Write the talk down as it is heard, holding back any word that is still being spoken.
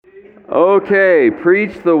Okay,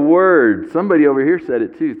 preach the word. Somebody over here said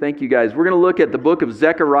it too. Thank you guys. We're going to look at the book of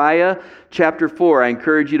Zechariah, chapter 4. I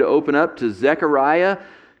encourage you to open up to Zechariah,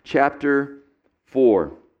 chapter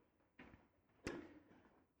 4.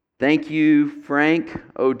 Thank you, Frank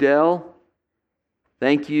Odell.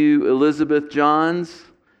 Thank you, Elizabeth Johns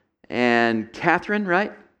and Catherine,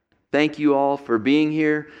 right? Thank you all for being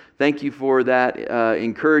here. Thank you for that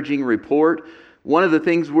encouraging report. One of the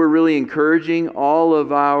things we're really encouraging all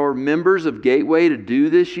of our members of Gateway to do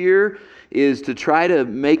this year is to try to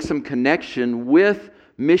make some connection with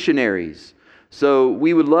missionaries. So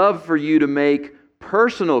we would love for you to make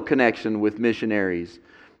personal connection with missionaries.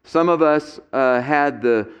 Some of us had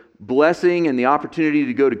the blessing and the opportunity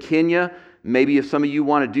to go to Kenya. Maybe if some of you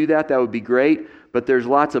want to do that, that would be great. But there's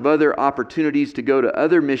lots of other opportunities to go to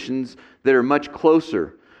other missions that are much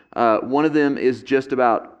closer. One of them is just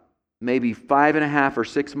about maybe 5.5 or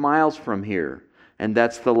 6 miles from here. And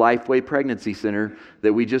that's the Lifeway Pregnancy Center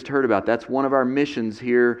that we just heard about. That's one of our missions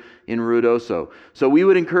here in Ruidoso. So we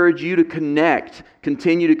would encourage you to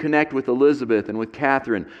continue to connect with Elizabeth and with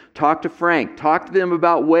Catherine. Talk to Frank. Talk to them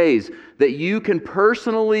about ways that you can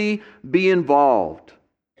personally be involved.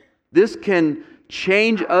 This can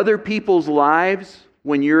change other people's lives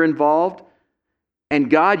when you're involved, and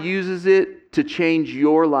God uses it to change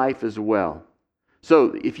your life as well.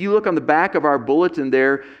 So if you look on the back of our bulletin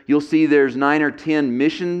there, you'll see there's 9 or 10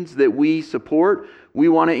 missions that we support. We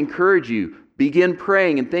want to encourage you. Begin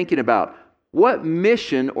praying and thinking about what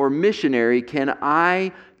mission or missionary can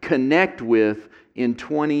I connect with in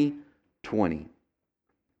 2020.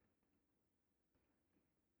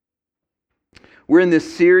 We're in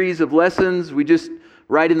this series of lessons. We just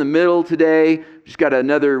right in the middle today. Just got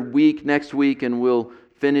another week next week and we'll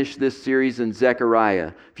finish this series in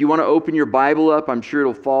Zechariah. If you want to open your Bible up, I'm sure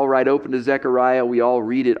it'll fall right open to Zechariah. We all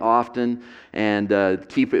read it often and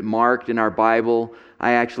keep it marked in our Bible.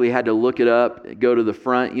 I actually had to look it up, go to the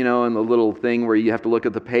front, and the little thing where you have to look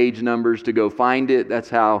at the page numbers to go find it. That's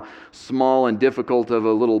how small and difficult of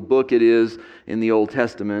a little book it is in the Old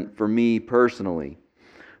Testament for me personally.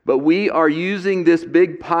 But we are using this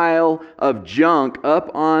big pile of junk up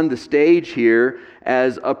on the stage here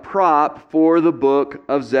as a prop for the book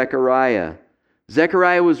of Zechariah.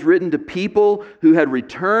 Zechariah was written to people who had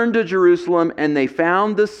returned to Jerusalem and they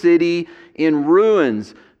found the city in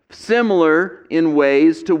ruins, similar in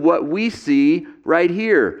ways to what we see right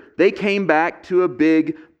here. They came back to a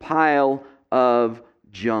big pile of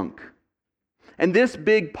junk. And this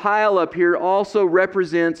big pile up here also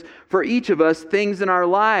represents for each of us things in our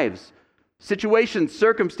lives, situations,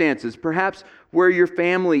 circumstances, perhaps where your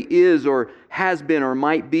family is or has been or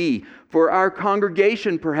might be. For our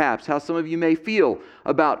congregation, perhaps, how some of you may feel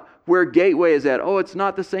about where Gateway is at. Oh, it's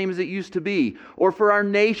not the same as it used to be. Or for our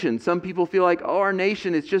nation, some people feel like, oh, our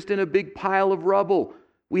nation is just in a big pile of rubble.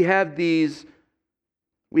 We have these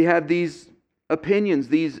opinions,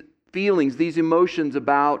 these feelings, these emotions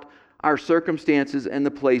about our circumstances and the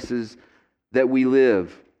places that we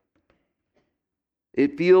live.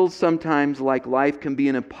 It feels sometimes like life can be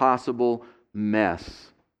an impossible mess.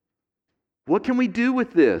 What can we do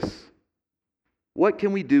with this? What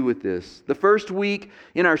can we do with this? The first week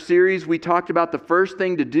in our series, we talked about the first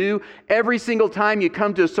thing to do. Every single time you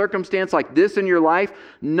come to a circumstance like this in your life,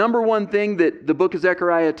 number one thing that the book of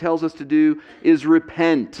Zechariah tells us to do is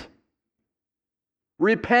repent.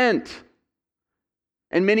 Repent.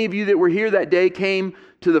 And many of you that were here that day came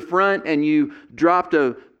to the front and you dropped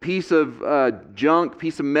a piece of junk,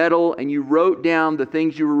 piece of metal, and you wrote down the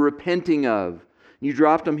things you were repenting of. You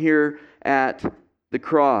dropped them here at the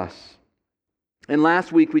cross. And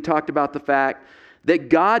last week we talked about the fact that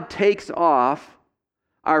God takes off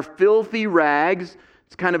our filthy rags.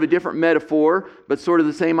 It's kind of a different metaphor, but sort of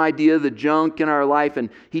the same idea, the junk in our life. And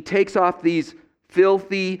He takes off these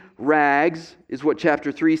filthy rags, is what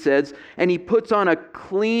chapter 3 says, and He puts on a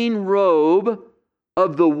clean robe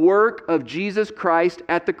of the work of Jesus Christ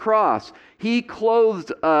at the cross. He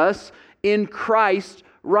clothes us in Christ's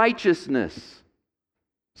righteousness.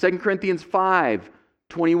 2 Corinthians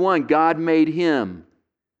 5:21, God made Him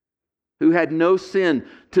who had no sin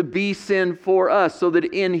to be sin for us, so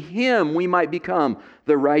that in Him we might become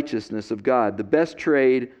the righteousness of God. The best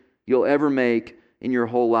trade you'll ever make in your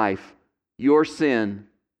whole life. Your sin,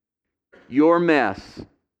 your mess,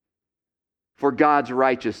 for God's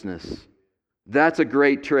righteousness. That's a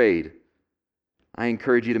great trade. I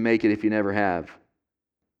encourage you to make it if you never have.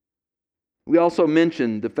 We also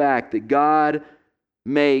mentioned the fact that God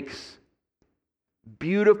makes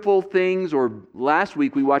beautiful things, or last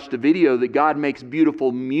week we watched a video that God makes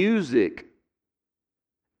beautiful music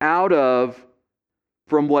out of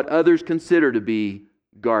from what others consider to be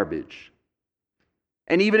garbage.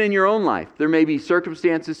 And even in your own life, there may be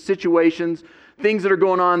circumstances, situations, things that are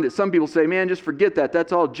going on that some people say, man, just forget that.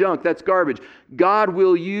 That's all junk. That's garbage. God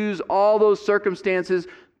will use all those circumstances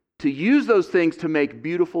to use those things to make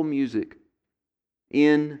beautiful music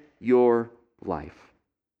in your life.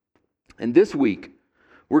 And this week,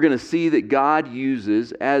 we're going to see that God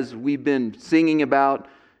uses, as we've been singing about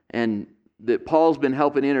and that Paul's been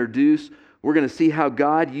helping introduce, we're going to see how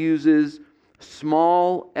God uses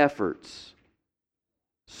small efforts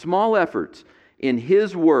in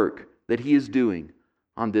His work that He is doing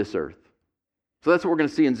on this earth. So that's what we're going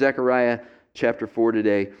to see in Zechariah chapter 4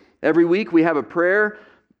 today. Every week we have a prayer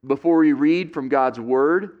before we read from God's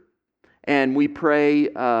Word, and we pray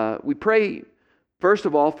first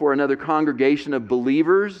of all for another congregation of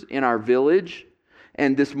believers in our village.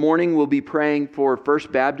 And this morning we'll be praying for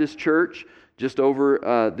First Baptist Church, just over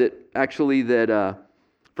that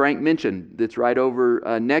Frank mentioned, that's right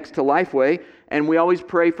over next to Lifeway. And we always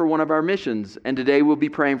pray for one of our missions, and today we'll be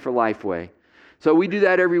praying for Lifeway. So we do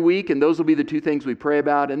that every week, and those will be the two things we pray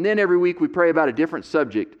about. And then every week we pray about a different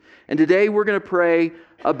subject. And today we're going to pray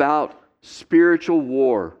about spiritual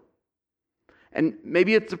war. And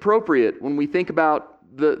maybe it's appropriate when we think about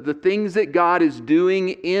the things that God is doing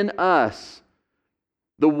in us,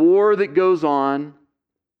 the war that goes on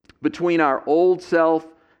between our old self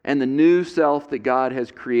and the new self that God has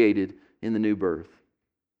created in the new birth.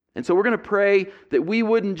 And so we're going to pray that we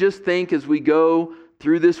wouldn't just think as we go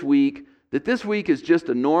through this week, that this week is just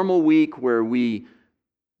a normal week where we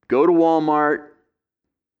go to Walmart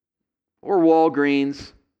or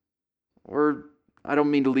Walgreens, or I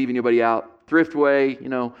don't mean to leave anybody out, Thriftway,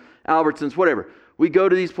 Albertsons, whatever. We go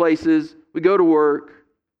to these places, we go to work,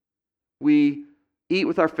 we eat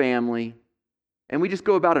with our family, and we just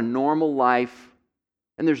go about a normal life,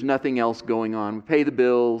 and there's nothing else going on. We pay the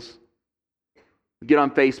bills, we get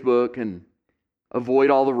on Facebook and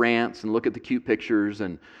avoid all the rants and look at the cute pictures.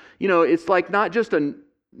 And, it's like not just a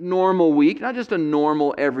normal week, not just a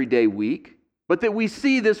normal everyday week, but that we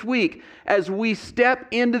see this week, as we step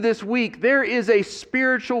into this week, there is a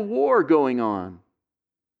spiritual war going on.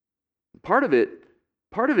 Part of it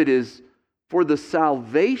is for the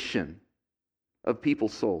salvation of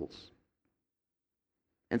people's souls.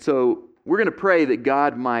 And so we're going to pray that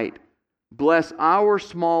God might bless our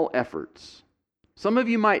small efforts. Some of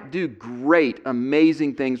you might do great,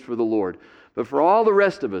 amazing things for the Lord. But for all the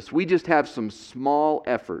rest of us, we just have some small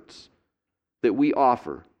efforts that we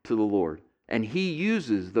offer to the Lord. And He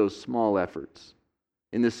uses those small efforts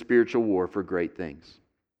in this spiritual war for great things.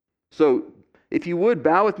 So if you would,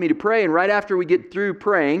 bow with me to pray. And right after we get through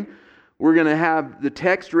praying, we're going to have the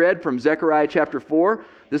text read from Zechariah chapter 4.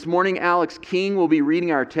 This morning, Alex King will be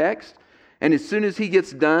reading our text. And as soon as he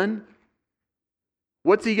gets done,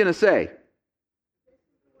 what's he going to say?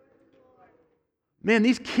 Man,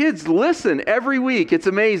 these kids listen every week. It's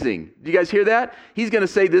amazing. Do you guys hear that? He's going to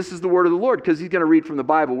say, this is the word of the Lord, because he's going to read from the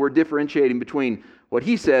Bible. We're differentiating between what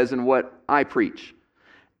he says and what I preach.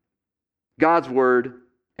 God's word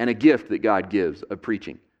and a gift that God gives of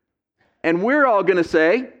preaching. And we're all going to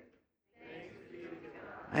say,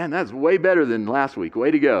 man, that's way better than last week.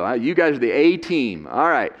 Way to go. You guys are the A team. All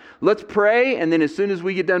right. Let's pray, and then as soon as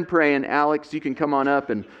we get done praying, Alex, you can come on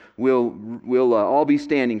up and we'll all be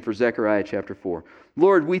standing for Zechariah chapter 4.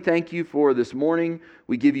 Lord, we thank you for this morning.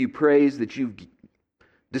 We give you praise that you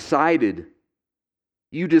decided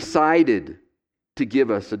to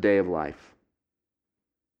give us a day of life.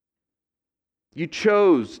 You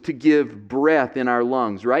chose to give breath in our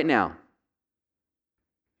lungs right now.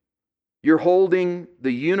 You're holding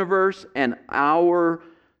the universe and our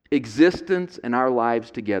existence and our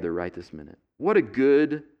lives together right this minute. What a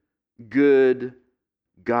good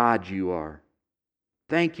God you are.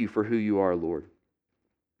 Thank you for who you are, Lord.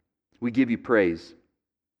 We give you praise.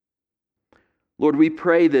 Lord, we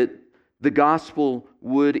pray that the gospel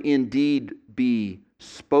would indeed be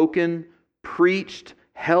spoken, preached,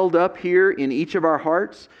 held up here in each of our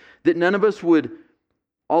hearts, that none of us would,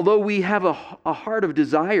 although we have a heart of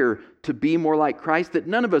desire to be more like Christ, that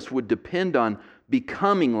none of us would depend on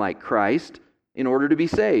becoming like Christ in order to be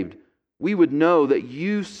saved. We would know that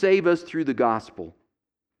you save us through the gospel.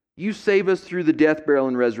 You save us through the death, burial,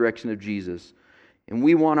 and resurrection of Jesus. And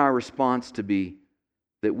we want our response to be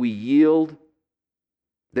that we yield,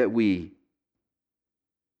 that we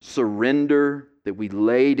surrender, that we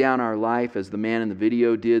lay down our life as the man in the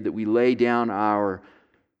video did, that we lay down our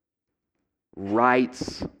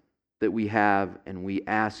rights that we have, and we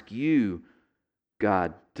ask you,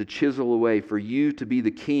 God, to chisel away, for you to be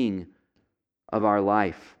the king of our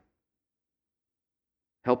life.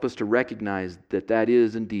 Help us to recognize that that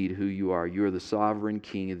is indeed who you are. You are the sovereign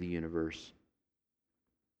King of the universe.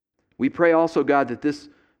 We pray also, God, that this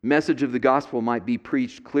message of the gospel might be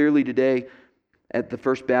preached clearly today at the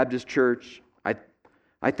First Baptist Church.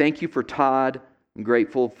 I thank you for Todd. I'm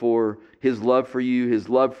grateful for his love for you, his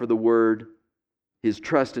love for the Word, his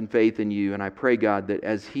trust and faith in you. And I pray, God, that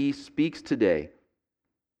as he speaks today,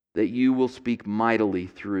 that you will speak mightily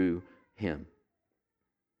through him.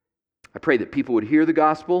 I pray that people would hear the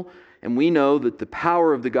gospel, and we know that the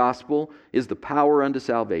power of the gospel is the power unto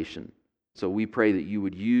salvation. So we pray that you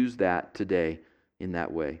would use that today in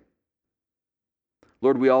that way.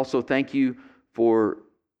 Lord, we also thank you for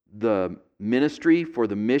the ministry, for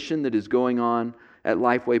the mission that is going on at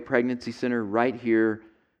Lifeway Pregnancy Center right here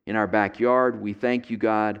in our backyard. We thank you,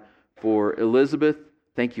 God, for Elizabeth.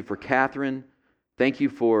 Thank you for Catherine. Thank you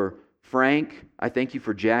for Frank. I thank you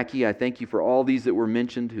for Jackie. I thank you for all these that were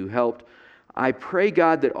mentioned who helped. I pray,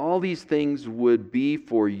 God, that all these things would be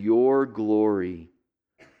for your glory.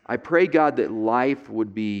 I pray, God, that life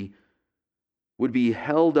would be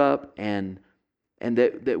held up and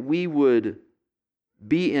that we would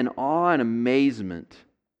be in awe and amazement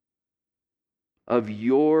of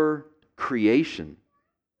your creation.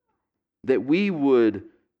 That we would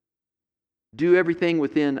do everything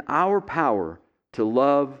within our power to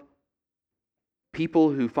love people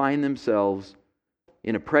who find themselves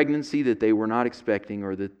in a pregnancy that they were not expecting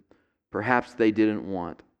or that perhaps they didn't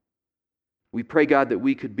want. We pray, God, that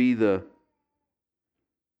we could be the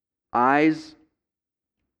eyes,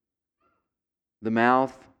 the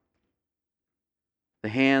mouth, the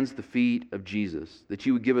hands, the feet of Jesus, that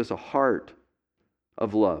you would give us a heart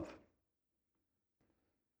of love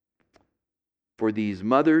for these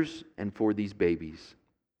mothers and for these babies.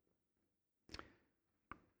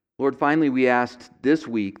 Lord, finally, we asked this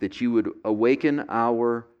week that you would awaken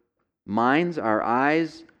our minds, our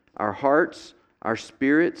eyes, our hearts, our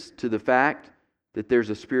spirits to the fact that there's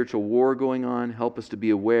a spiritual war going on. Help us to be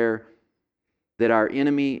aware that our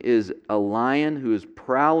enemy is a lion who is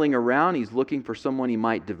prowling around. He's looking for someone he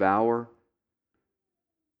might devour.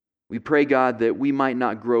 We pray, God, that we might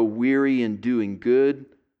not grow weary in doing good,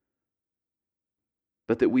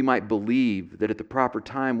 but that we might believe that at the proper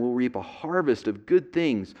time we'll reap a harvest of good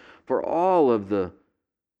things for all of the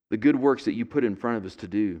good works that you put in front of us to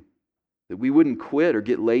do. That we wouldn't quit or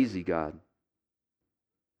get lazy, God.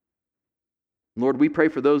 Lord, we pray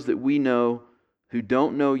for those that we know who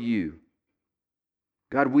don't know you.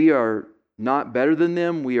 God, we are not better than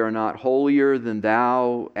them. We are not holier than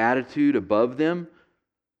thou attitude above them.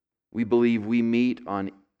 We believe we meet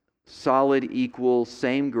on solid, equal,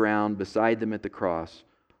 same ground beside them at the cross,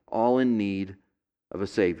 all in need of a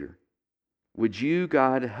Savior. Would you,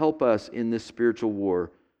 God, help us in this spiritual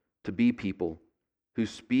war to be people who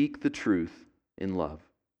speak the truth in love?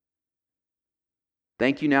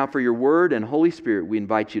 Thank you now for your word, and Holy Spirit, we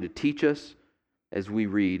invite you to teach us as we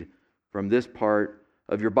read from this part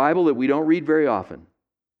of your Bible that we don't read very often.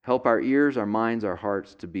 Help our ears, our minds, our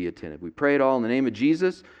hearts to be attentive. We pray it all in the name of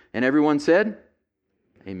Jesus, and everyone said,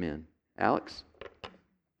 Amen. Alex?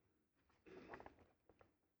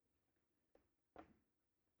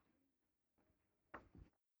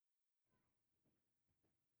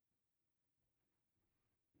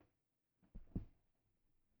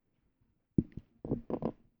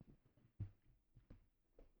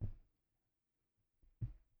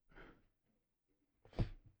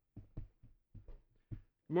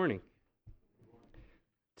 Good morning.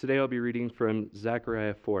 Today I'll be reading from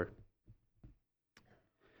Zechariah 4.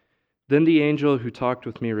 Then the angel who talked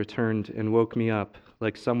with me returned and woke me up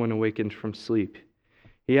like someone awakened from sleep.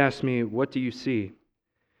 He asked me, "What do you see?"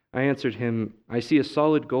 I answered him, "I see a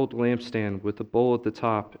solid gold lampstand with a bowl at the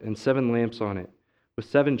top and 7 lamps on it, with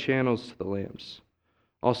 7 channels to the lamps.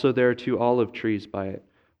 Also there are 2 olive trees by it,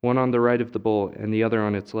 one on the right of the bowl and the other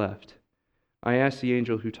on its left." I asked the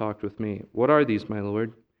angel who talked with me, "What are these, my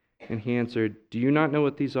Lord?" And he answered, "Do you not know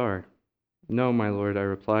what these are?" "No, my Lord," I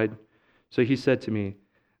replied. So he said to me,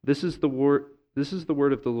 This is the word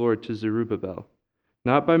of the Lord to Zerubbabel.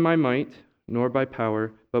 Not by my might, nor by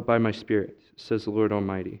power, but by my Spirit, says the Lord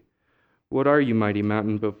Almighty. What are you, mighty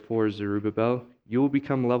mountain, before Zerubbabel? You will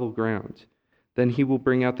become level ground. Then he will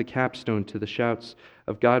bring out the capstone to the shouts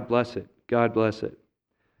of God bless it, God bless it.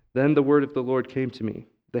 Then the word of the Lord came to me.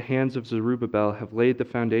 The hands of Zerubbabel have laid the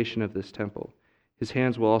foundation of this temple. His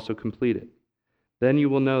hands will also complete it. Then you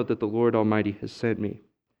will know that the Lord Almighty has sent me.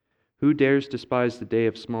 Who dares despise the day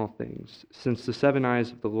of small things, since the 7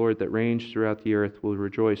 eyes of the Lord that range throughout the earth will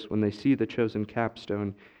rejoice when they see the chosen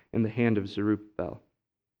capstone in the hand of Zerubbabel.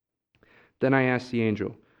 Then I asked the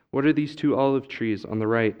angel, "What are these 2 olive trees on the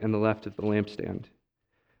right and the left of the lampstand?"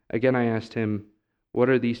 Again I asked him, "What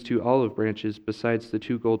are these 2 olive branches besides the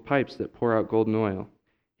 2 gold pipes that pour out golden oil?"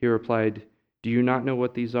 He replied, "Do you not know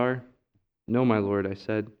what these are?" "No, my lord," I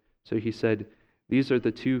said. So he said, "These are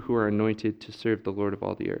the 2 who are anointed to serve the Lord of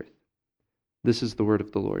all the earth." This is the word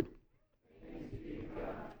of the Lord.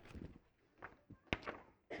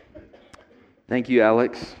 Thank you,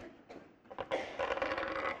 Alex.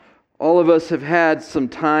 All of us have had some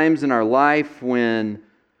times in our life when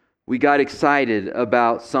we got excited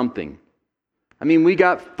about something. I mean, we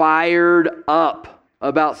got fired up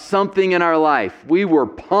about something in our life. We were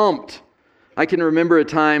pumped. I can remember a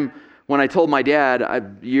time when I told my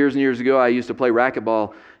dad, years and years ago, I used to play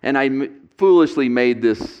racquetball, and I foolishly made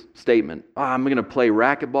this statement: I'm going to play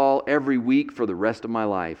racquetball every week for the rest of my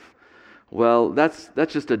life. Well, that's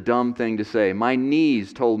just a dumb thing to say. My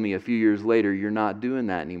knees told me a few years later, you're not doing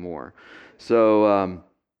that anymore. So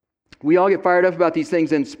we all get fired up about these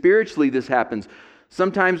things, and spiritually this happens.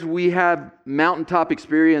 Sometimes we have mountaintop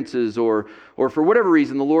experiences, or for whatever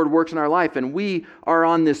reason, the Lord works in our life, and we are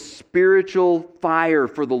on this spiritual fire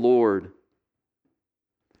for the Lord.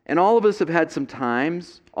 And all of us have had some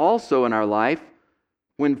times also in our life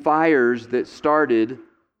when fires that started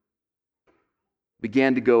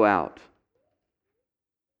began to go out.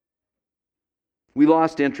 We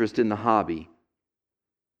lost interest in the hobby,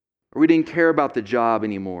 or we didn't care about the job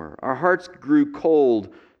anymore. Our hearts grew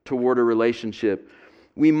cold toward a relationship.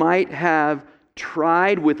 We might have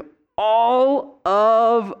tried with all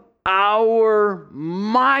of our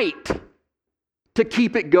might to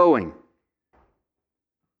keep it going,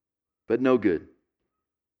 but no good.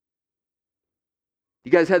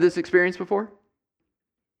 You guys had this experience before?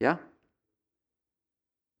 Yeah?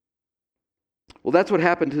 Well, that's what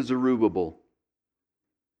happened to Zerubbabel.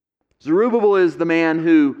 Zerubbabel is the man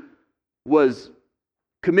who was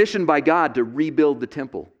commissioned by God to rebuild the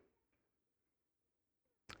temple.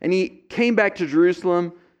 And he came back to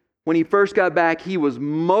Jerusalem. When he first got back, he was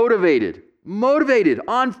motivated,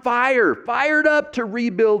 on fire, fired up to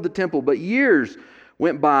rebuild the temple. But years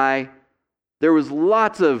went by. There was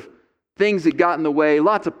lots of things that got in the way,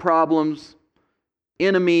 lots of problems,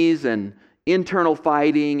 enemies and internal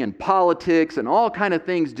fighting and politics and all kind of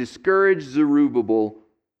things discouraged Zerubbabel.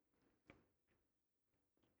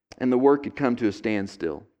 And the work had come to a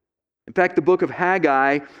standstill. In fact, the book of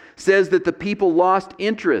Haggai says that the people lost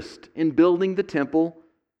interest in building the temple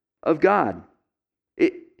of God.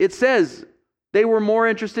 It says they were more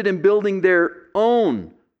interested in building their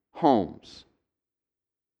own homes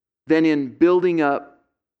than in building up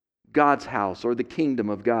God's house or the kingdom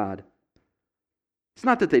of God. It's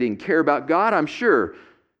not that they didn't care about God, I'm sure.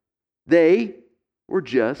 They were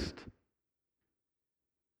just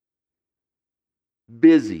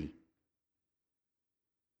busy.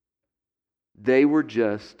 They were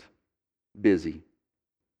just busy.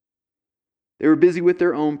 They were busy with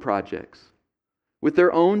their own projects, with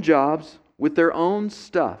their own jobs, with their own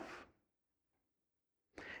stuff.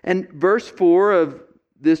 And verse 4 of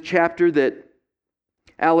this chapter that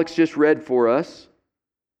Alex just read for us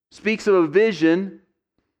speaks of a vision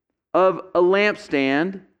of a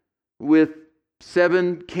lampstand with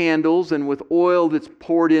 7 candles and with oil that's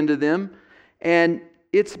poured into them. And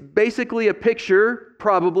it's basically a picture,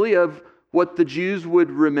 probably, of what the Jews would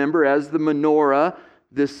remember as the menorah,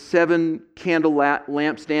 this 7-candle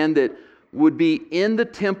lampstand that would be in the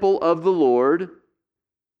temple of the Lord,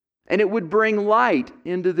 and it would bring light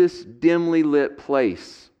into this dimly lit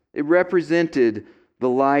place. It represented the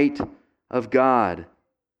light of God.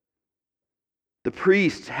 The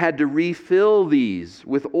priests had to refill these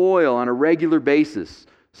with oil on a regular basis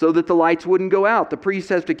so that the lights wouldn't go out. The priest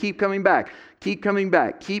has to keep coming back,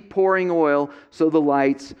 keep pouring oil so the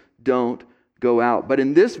lights don't go out. But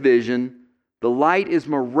in this vision, the light is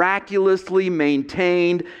miraculously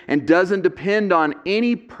maintained and doesn't depend on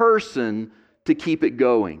any person to keep it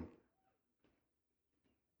going.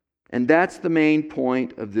 And that's the main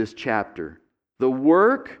point of this chapter. The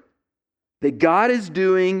work that God is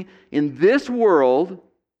doing in this world,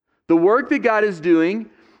 the work that God is doing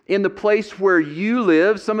in the place where you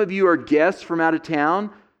live. Some of you are guests from out of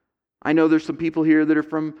town. I know there's some people here that are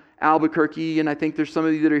from Albuquerque, and I think there's some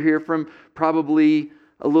of you that are here from probably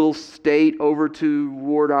a little state over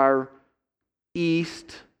toward our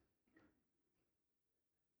east.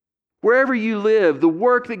 Wherever you live, the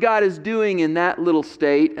work that God is doing in that little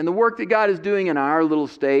state, and the work that God is doing in our little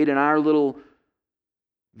state, in our little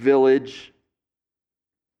village,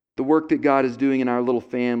 the work that God is doing in our little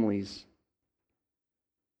families,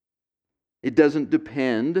 it doesn't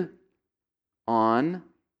depend on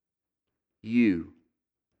you.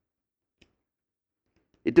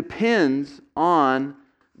 It depends on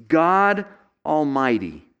God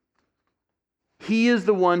Almighty. He is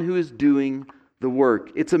the one who is doing the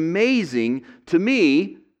work. It's amazing to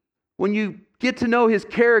me when you get to know His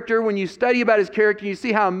character, when you study about His character, you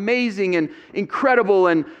see how amazing and incredible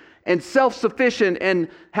and self-sufficient and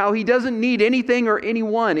how He doesn't need anything or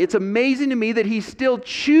anyone. It's amazing to me that He still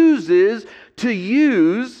chooses to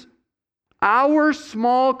use our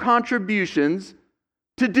small contributions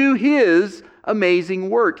to do His amazing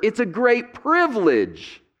work. It's a great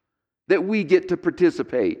privilege that we get to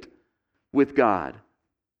participate with God.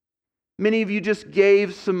 Many of you just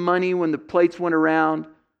gave some money when the plates went around.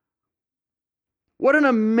 What an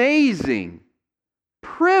amazing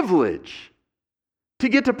privilege to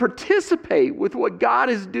get to participate with what God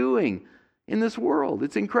is doing in this world.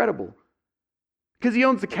 It's incredible. Because He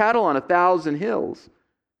owns the cattle on 1,000 hills.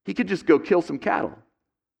 He could just go kill some cattle.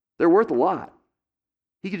 They're worth a lot.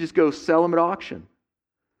 He could just go sell them at auction.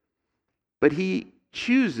 But He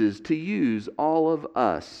chooses to use all of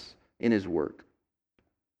us in His work.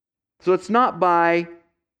 So it's not by,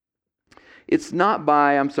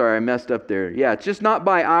 I'm sorry, I messed up there. Yeah, it's just not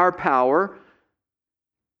by our power.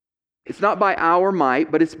 It's not by our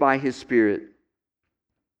might, but it's by His Spirit.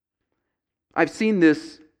 I've seen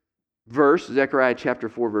this verse, Zechariah chapter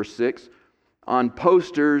 4, verse 6, on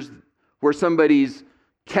posters where somebody's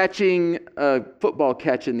catching a football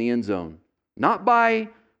catch in the end zone. Not by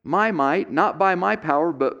my might, not by my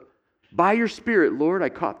power, but by your Spirit, Lord, I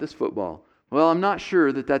caught this football. Well, I'm not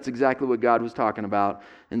sure that that's exactly what God was talking about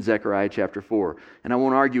in Zechariah chapter 4. And I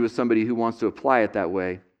won't argue with somebody who wants to apply it that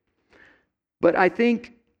way. But I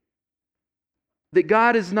think that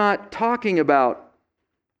God is not talking about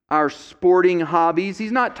our sporting hobbies.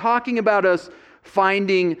 He's not talking about us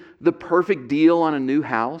finding the perfect deal on a new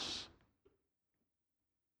house.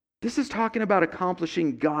 This is talking about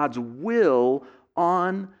accomplishing God's will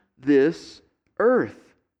on this earth.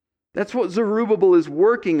 That's what Zerubbabel is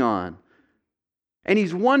working on. And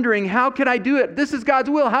he's wondering, how can I do it? This is God's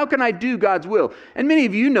will. How can I do God's will? And many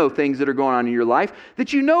of you know things that are going on in your life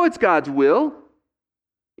that you know it's God's will.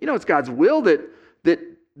 You know it's God's will that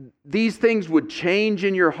these things would change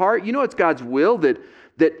in your heart. You know it's God's will that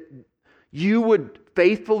you would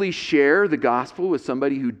faithfully share the gospel with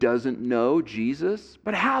somebody who doesn't know Jesus.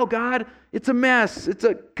 But how, God? It's a mess. It's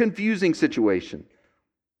a confusing situation.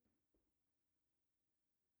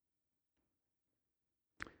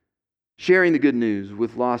 Sharing the good news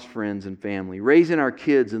with lost friends and family, raising our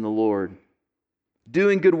kids in the Lord,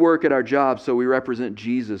 doing good work at our jobs so we represent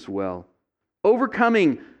Jesus well,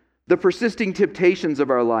 overcoming the persisting temptations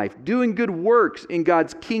of our life, doing good works in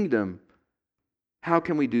God's kingdom. How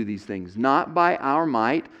can we do these things? Not by our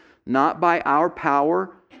might, not by our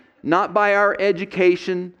power, not by our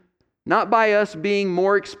education, not by us being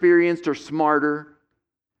more experienced or smarter,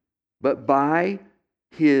 but by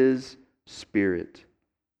His Spirit.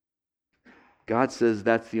 God says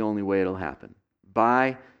that's the only way it'll happen.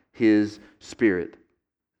 By His Spirit.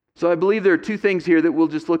 So I believe there are two things here that we'll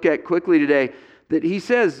just look at quickly today. That He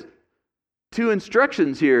says, two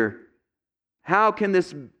instructions here. How can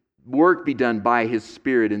this work be done by His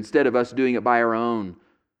Spirit instead of us doing it by our own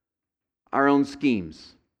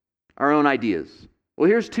schemes, our own ideas? Well,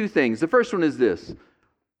 here's two things. The first one is this.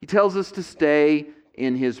 He tells us to stay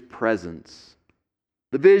in His presence.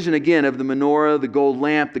 The vision, again, of the menorah, the gold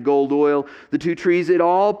lamp, the gold oil, the two trees, it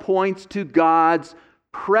all points to God's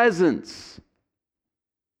presence.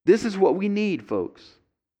 This is what we need, folks.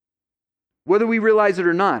 Whether we realize it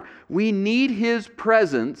or not, we need His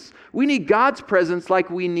presence. We need God's presence like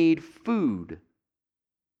we need food.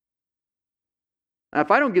 Now,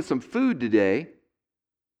 if I don't get some food today,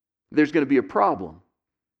 there's going to be a problem.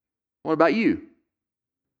 What about you?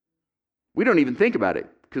 We don't even think about it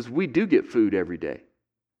because we do get food every day.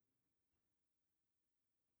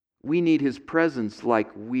 We need His presence like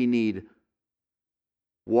we need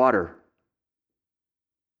water.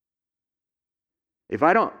 If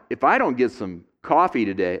I don't get some coffee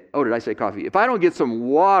today, did I say coffee? If I don't get some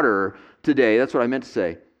water today, that's what I meant to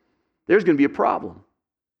say, there's going to be a problem.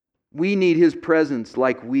 We need His presence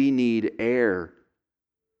like we need air.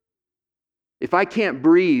 If I can't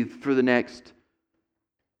breathe for the next,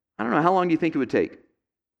 I don't know, how long do you think it would take?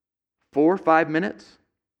 4 or 5 minutes?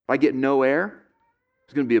 If I get no air,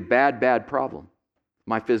 it's going to be a bad problem.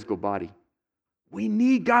 My physical body. We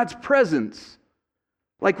need God's presence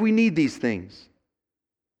like we need these things.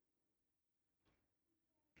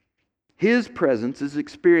 His presence is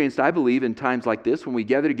experienced, I believe, in times like this when we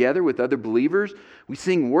gather together with other believers. We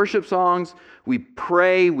sing worship songs. We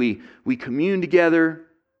pray. We commune together.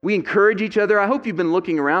 We encourage each other. I hope you've been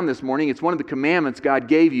looking around this morning. It's one of the commandments God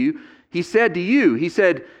gave you. He said to you, He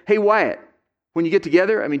said, hey, Wyatt, when you get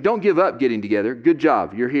together, don't give up getting together. Good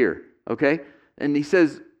job. You're here. Okay? And he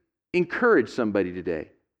says, encourage somebody today.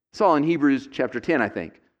 It's all in Hebrews chapter 10, I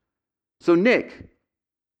think. So Nick,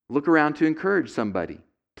 look around to encourage somebody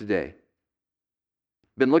today.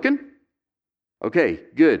 Been looking? Okay,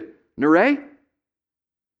 good. Neray,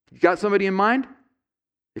 you got somebody in mind?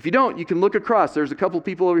 If you don't, you can look across. There's a couple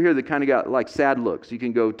people over here that kind of got like sad looks. You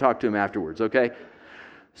can go talk to them afterwards, okay?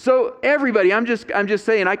 So everybody, I'm just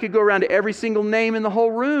saying, I could go around to every single name in the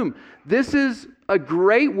whole room. This is a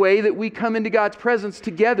great way that we come into God's presence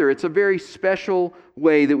together. It's a very special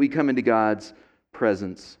way that we come into God's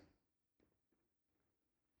presence.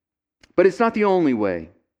 But it's not the only way.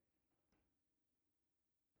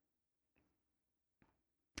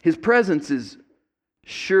 His presence is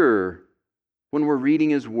sure when we're reading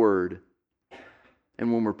His Word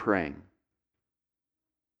and when we're praying.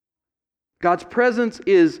 God's presence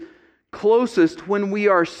is closest when we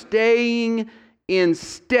are staying in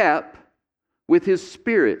step with His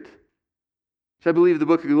Spirit. Which I believe the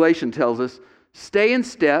book of Galatians tells us, stay in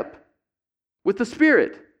step with the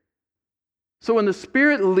Spirit. So when the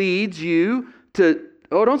Spirit leads you to,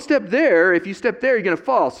 oh, don't step there. If you step there, you're going to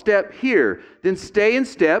fall. Step here. Then stay in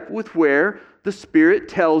step with where the Spirit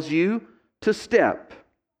tells you to step.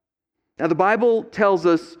 Now, the Bible tells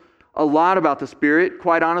us a lot about the Spirit,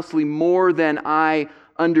 quite honestly, more than I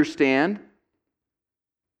understand.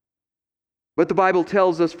 But the Bible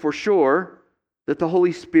tells us for sure that the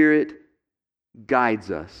Holy Spirit guides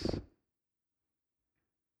us.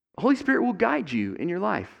 The Holy Spirit will guide you in your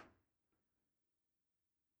life.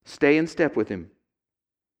 Stay in step with Him.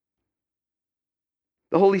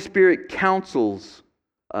 The Holy Spirit counsels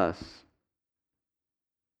us.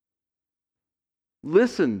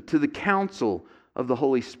 Listen to the counsel of the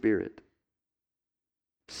Holy Spirit.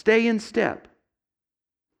 Stay in step.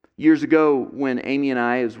 Years ago, when Amy and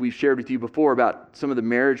I, as we've shared with you before about some of the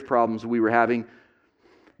marriage problems we were having,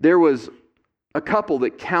 there was a couple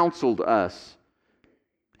that counseled us.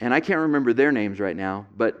 And I can't remember their names right now,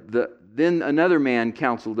 but then another man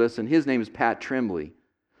counseled us, and his name is Pat Tremblay.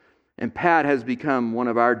 And Pat has become one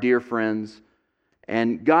of our dear friends,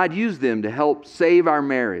 and God used them to help save our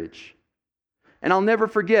marriage. And I'll never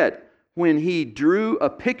forget when he drew a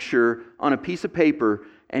picture on a piece of paper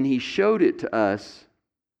and he showed it to us.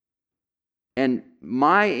 And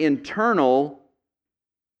my internal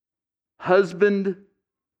husband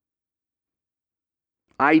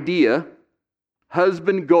idea,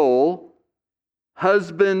 husband goal,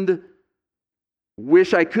 husband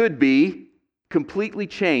wish I could be, completely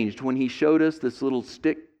changed when he showed us this little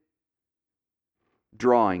stick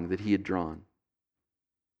drawing that he had drawn.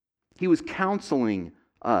 He was counseling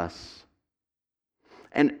us.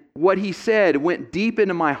 And what he said went deep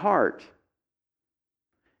into my heart.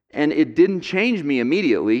 And it didn't change me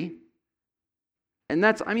immediately. And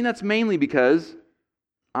that's mainly because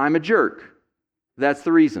I'm a jerk. That's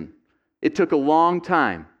the reason. It took a long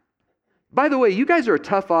time. By the way, you guys are a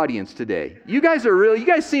tough audience today. You guys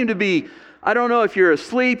seem to be, I don't know if you're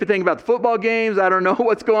asleep, you think about the football games, I don't know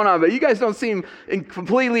what's going on, but you guys don't seem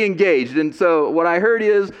completely engaged. And so what I heard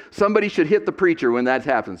is somebody should hit the preacher when that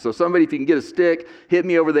happens. So somebody, if you can get a stick, hit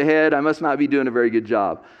me over the head. I must not be doing a very good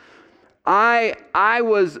job. I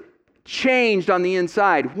was changed on the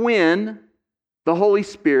inside when the Holy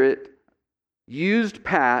Spirit used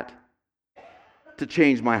Pat to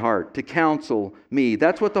change my heart, to counsel me.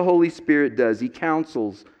 That's what the Holy Spirit does. He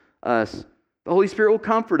counsels us. The Holy Spirit will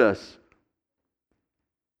comfort us.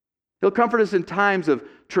 He'll comfort us in times of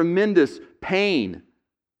tremendous pain,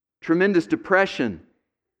 tremendous depression,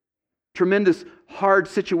 tremendous hard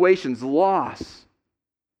situations, loss.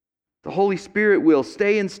 The Holy Spirit will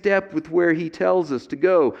stay in step with where He tells us to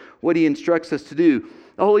go, what He instructs us to do.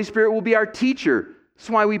 The Holy Spirit will be our teacher. That's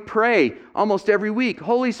why we pray almost every week.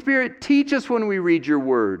 Holy Spirit, teach us when we read your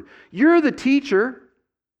word. You're the teacher.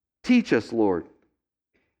 Teach us, Lord.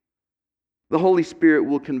 The Holy Spirit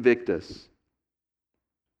will convict us.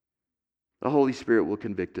 The Holy Spirit will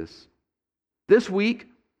convict us. This week,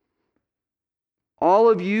 all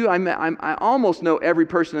of you, I almost know every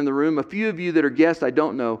person in the room. A few of you that are guests, I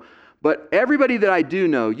don't know. But everybody that I do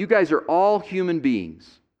know, you guys are all human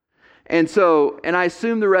beings. And I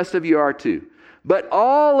assume the rest of you are too. But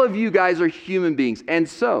all of you guys are human beings. And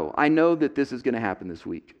so, I know that this is going to happen this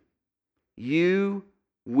week. You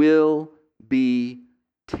will be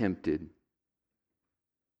tempted.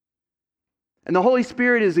 And the Holy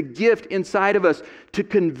Spirit is a gift inside of us to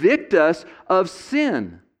convict us of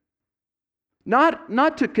sin.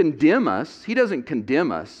 Not to condemn us. He doesn't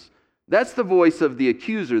condemn us. That's the voice of the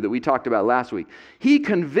accuser that we talked about last week. He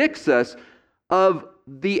convicts us of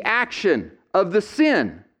the action, of the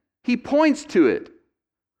sin. He points to it.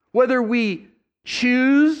 Whether we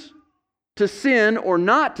choose to sin or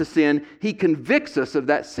not to sin. He convicts us of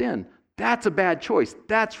that sin. That's a bad choice.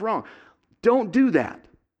 That's wrong. Don't do that.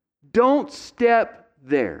 Don't step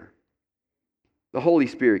there. The Holy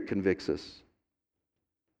Spirit convicts us.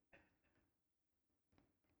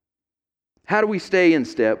 How do we stay in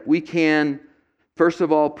step? We can, first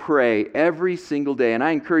of all, pray every single day. And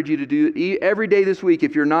I encourage you to do it every day this week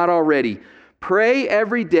if you're not already. Pray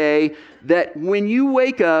every day that when you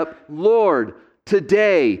wake up, Lord,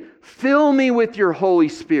 today, fill me with your Holy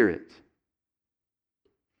Spirit.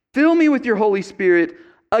 Fill me with your Holy Spirit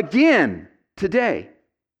again today.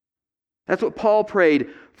 That's what Paul prayed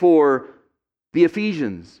for the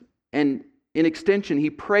Ephesians. And in extension, he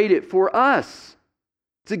prayed it for us.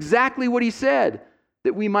 It's exactly what he said,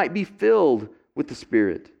 that we might be filled with the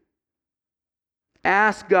Spirit.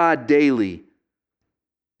 Ask God daily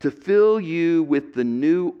to fill you with the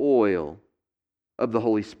new oil of the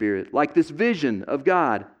Holy Spirit, like this vision of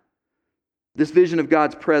God, this vision of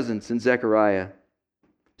God's presence in Zechariah,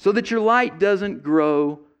 so that your light doesn't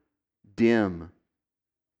grow dim.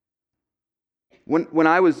 When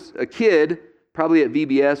I was a kid, probably at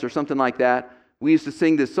VBS or something like that, we used to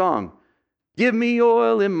sing this song. Give me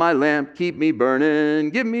oil in my lamp, keep me burning.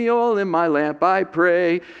 Give me oil in my lamp, I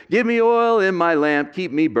pray. Give me oil in my lamp,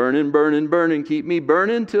 keep me burning, burning, burning. Keep me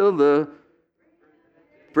burning till the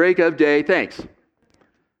break of day. Thanks.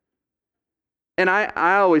 And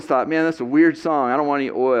I always thought, man, that's a weird song. I don't want any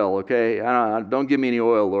oil, okay? Don't give me any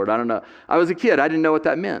oil, Lord. I don't know. I was a kid. I didn't know what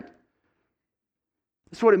that meant.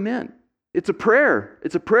 That's what it meant. It's a prayer.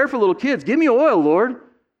 It's a prayer for little kids. Give me oil, Lord.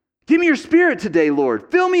 Give me your Spirit today, Lord.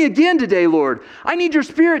 Fill me again today, Lord. I need your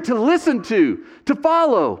Spirit to listen to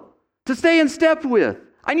follow, to stay in step with.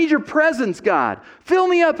 I need your presence, God. Fill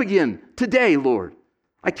me up again today, Lord.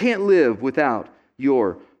 I can't live without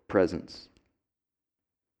your presence.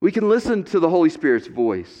 We can listen to the Holy Spirit's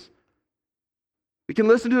voice. We can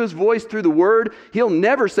listen to His voice through the Word. He'll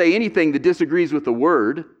never say anything that disagrees with the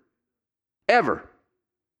Word, ever.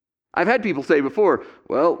 I've had people say before,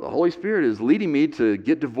 well, the Holy Spirit is leading me to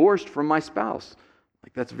get divorced from my spouse.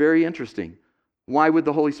 Like, that's very interesting. Why would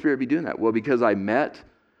the Holy Spirit be doing that? Well, because I met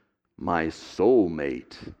my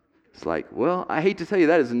soulmate. It's like, well, I hate to tell you,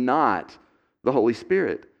 that is not the Holy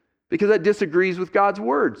Spirit, because that disagrees with God's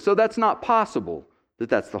Word. So that's not possible that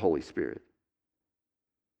that's the Holy Spirit.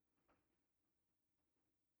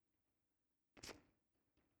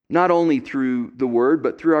 Not only through the Word,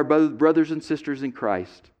 but through our brothers and sisters in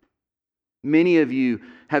Christ. Many of you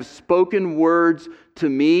have spoken words to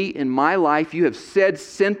me in my life. You have said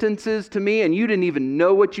sentences to me, and you didn't even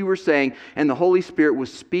know what you were saying, and the Holy Spirit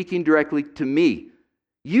was speaking directly to me.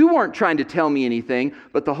 You weren't trying to tell me anything,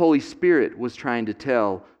 but the Holy Spirit was trying to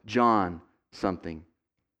tell John something.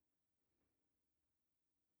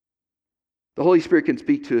 The Holy Spirit can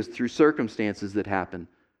speak to us through circumstances that happen.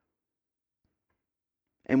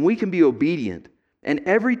 And we can be obedient. And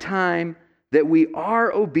every time that we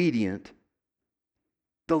are obedient,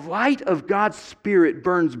 the light of God's Spirit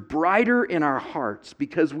burns brighter in our hearts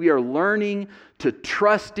because we are learning to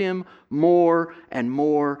trust Him more and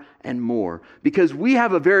more and more. Because we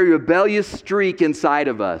have a very rebellious streak inside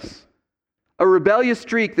of us. A rebellious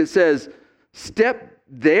streak that says, step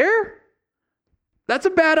there? That's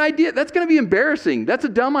a bad idea. That's going to be embarrassing. That's a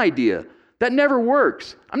dumb idea. That never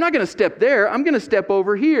works. I'm not going to step there. I'm going to step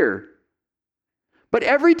over here. But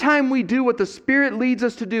every time we do what the Spirit leads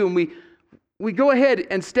us to do, and we go ahead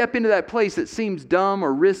and step into that place that seems dumb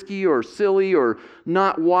or risky or silly or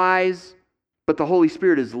not wise, but the Holy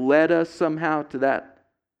Spirit has led us somehow to that,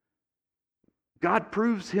 God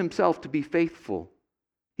proves Himself to be faithful.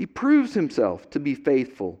 He proves Himself to be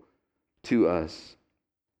faithful to us.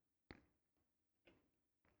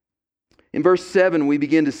 In verse 7, we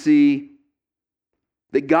begin to see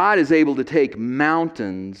that God is able to take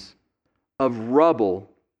mountains of rubble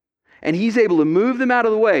and He's able to move them out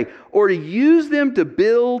of the way or to use them to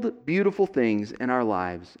build beautiful things in our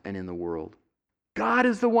lives and in the world. God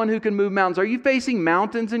is the one who can move mountains. Are you facing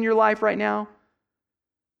mountains in your life right now?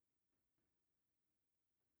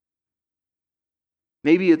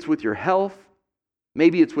 Maybe it's with your health.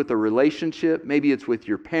 Maybe it's with a relationship. Maybe it's with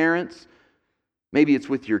your parents. Maybe it's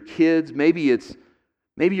with your kids. Maybe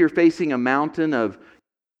you're facing a mountain of your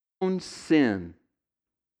own sin.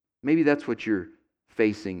 Maybe that's what you're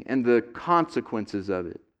facing and the consequences of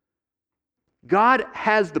it. God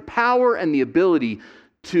has the power and the ability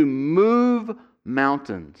to move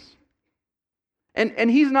mountains.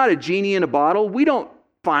 And He's not a genie in a bottle. We don't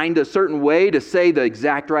find a certain way to say the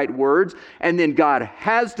exact right words, and then God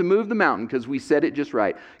has to move the mountain because we said it just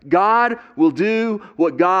right. God will do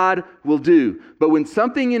what God will do. But when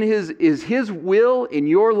something is His will in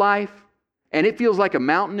your life, and it feels like a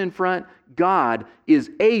mountain in front, God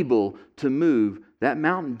is able to move that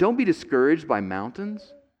mountain. Don't be discouraged by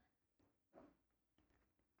mountains.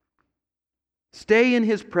 Stay in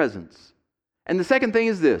His presence. And the second thing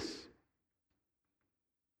is this.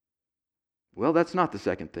 Well, that's not the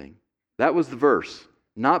second thing. That was the verse.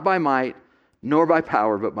 Not by might, nor by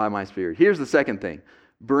power, but by my Spirit. Here's the second thing.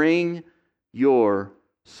 Bring your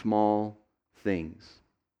small things.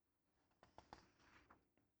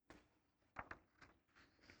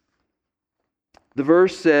 The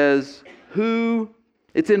verse says,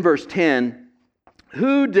 it's in verse 10,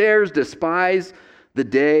 who dares despise the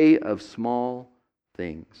day of small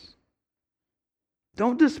things?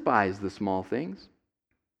 Don't despise the small things.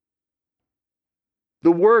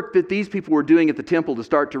 The work that these people were doing at the temple to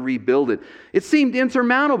start to rebuild it, it seemed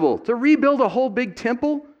insurmountable. To rebuild a whole big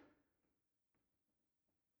temple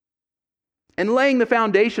and laying the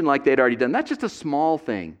foundation like they'd already done, that's just a small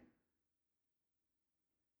thing.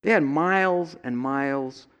 They had miles and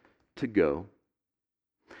miles to go.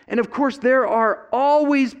 And of course, there are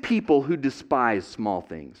always people who despise small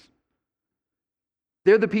things.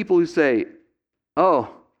 They're the people who say,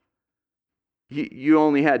 oh, you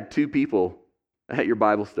only had 2 people at your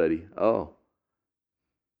Bible study. Oh,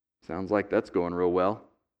 sounds like that's going real well.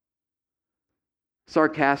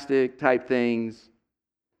 Sarcastic type things.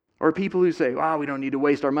 Or people who say, wow, we don't need to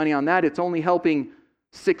waste our money on that. It's only helping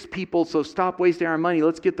 6 people, so stop wasting our money.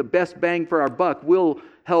 Let's get the best bang for our buck. We'll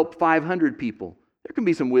help 500 people. There can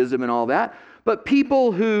be some wisdom in all that. But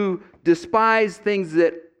people who despise things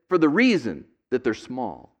that for the reason that they're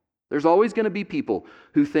small. There's always going to be people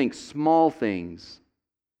who think small things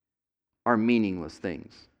are meaningless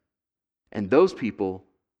things. And those people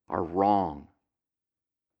are wrong.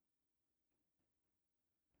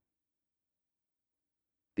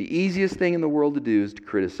 The easiest thing in the world to do is to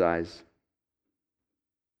criticize.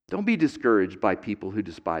 Don't be discouraged by people who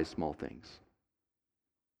despise small things.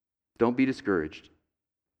 Don't be discouraged.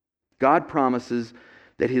 God promises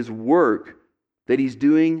that His work that He's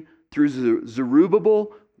doing through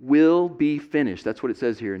Zerubbabel will be finished. That's what it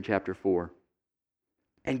says here in chapter 4.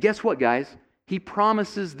 And guess what, guys? He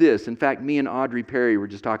promises this. In fact, me and Audrey Perry were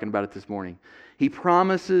just talking about it this morning. He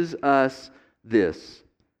promises us this.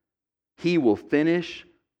 He will finish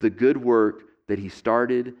the good work that He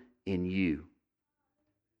started in you.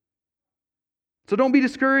 So don't be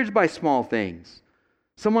discouraged by small things.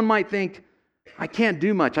 Someone might think, I can't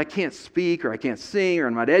do much. I can't speak, or I can't sing, or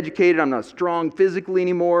I'm not educated. I'm not strong physically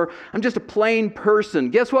anymore. I'm just a plain person.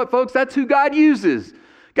 Guess what, folks? That's who God uses.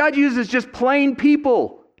 God uses just plain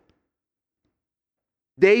people.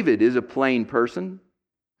 David is a plain person.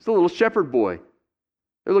 He's a little shepherd boy.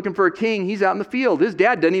 They're looking for a king. He's out in the field. His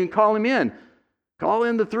dad doesn't even call him in. Call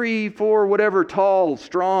in the 3, 4, whatever, tall,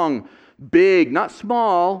 strong, big, not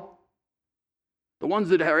small. The ones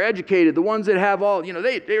that are educated, the ones that have all,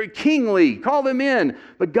 they're kingly. Call them in.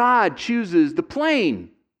 But God chooses the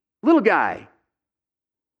plain, little guy.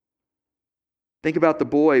 Think about the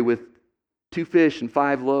boy with 2 fish and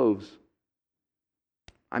 5 loaves.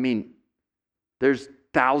 I mean, there's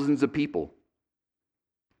thousands of people.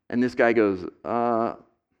 And this guy goes, I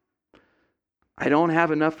don't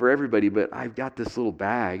have enough for everybody, but I've got this little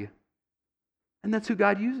bag. And that's who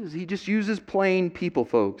God uses. He just uses plain people,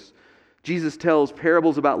 folks. Jesus tells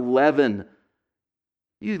parables about leaven.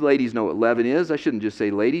 You ladies know what leaven is. I shouldn't just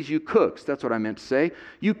say ladies. You cooks. That's what I meant to say.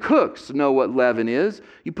 You cooks know what leaven is.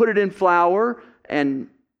 You put it in flour and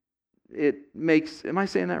it makes... Am I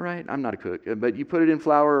saying that right? I'm not a cook. But you put it in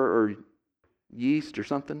flour or yeast or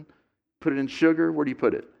something. Put it in sugar. Where do you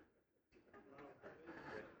put it?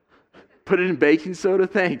 Put it in baking soda?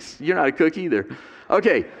 Thanks. You're not a cook either.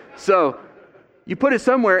 Okay, so... You put it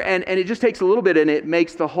somewhere, and it just takes a little bit, and it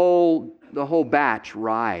makes the whole batch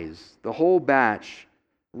rise. The whole batch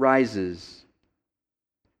rises.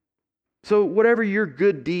 So whatever your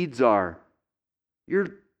good deeds are, you're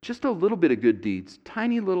just a little bit of good deeds,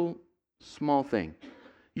 tiny little small thing.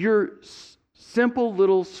 Your simple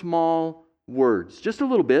little small words, just a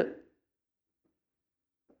little bit.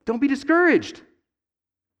 Don't be discouraged.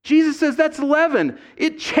 Jesus says that's leaven.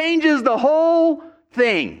 It changes the whole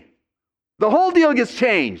thing. The whole deal gets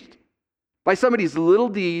changed by somebody's little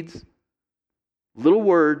deeds, little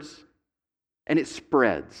words, and it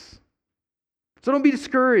spreads. So don't be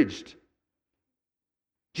discouraged.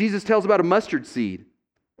 Jesus tells about a mustard seed.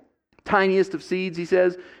 Tiniest of seeds, he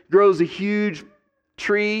says, grows a huge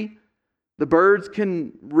tree. The birds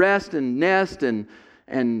can rest and nest and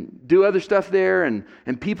do other stuff there, and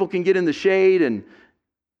people can get in the shade. And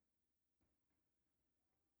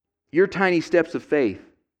your tiny steps of faith,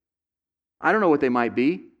 I don't know what they might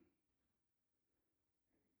be.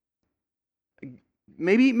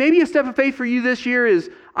 maybe a step of faith for you this year is,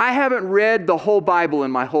 I haven't read the whole Bible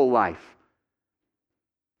in my whole life.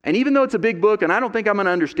 And even though it's a big book and I don't think I'm going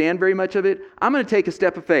to understand very much of it, I'm going to take a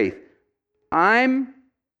step of faith. I'm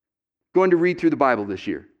going to read through the Bible this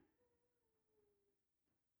year.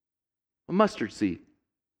 A mustard seed.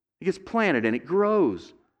 It gets planted and it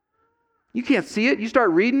grows. You can't see it. You start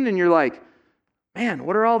reading and you're like, man,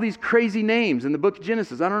 what are all these crazy names in the book of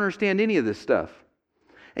Genesis? I don't understand any of this stuff.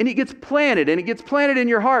 And it gets planted, and it gets planted in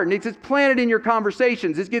your heart, and it gets planted in your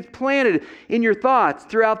conversations. It gets planted in your thoughts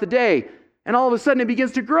throughout the day. And all of a sudden it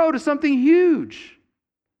begins to grow to something huge.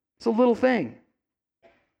 It's a little thing.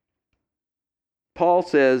 Paul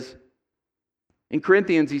says, in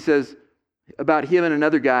Corinthians, he says about him and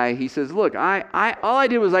another guy, he says, look, all I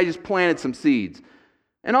did was I just planted some seeds.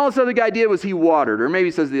 And all this other guy did was he watered, or maybe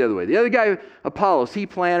he says the other way. The other guy, Apollos, he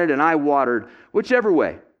planted and I watered, whichever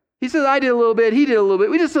way. He says, I did a little bit, he did a little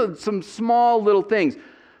bit. We just did some small little things.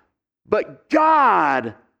 But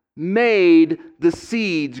God made the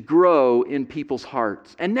seeds grow in people's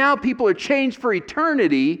hearts. And now people are changed for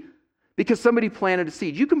eternity because somebody planted a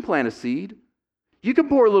seed. You can plant a seed. You can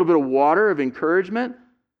pour a little bit of water of encouragement,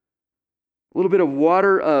 a little bit of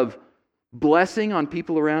water of blessing on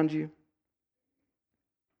people around you.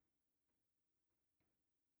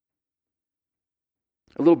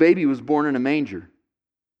 A little baby was born in a manger.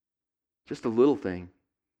 Just a little thing.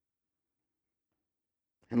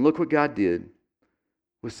 And look what God did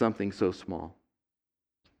with something so small.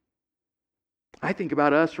 I think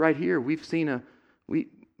about us right here. We've seen we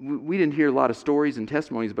didn't hear a lot of stories and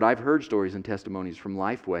testimonies, but I've heard stories and testimonies from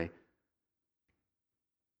Lifeway.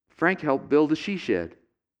 Frank helped build a she shed.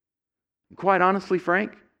 Quite honestly,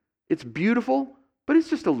 Frank, it's beautiful, but it's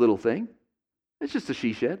just a little thing. It's just a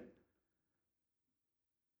she shed.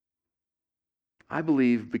 I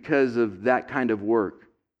believe because of that kind of work,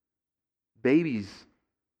 babies'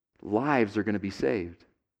 lives are going to be saved.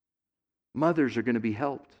 Mothers are going to be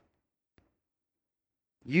helped.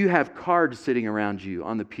 You have cards sitting around you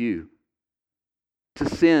on the pew to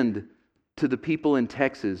send to the people in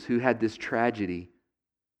Texas who had this tragedy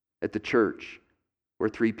at the church where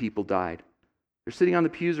 3 people died. They're sitting on the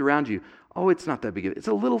pews around you. Oh, it's not that big of it. It's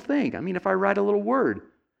a little thing. I mean, if I write a little word, it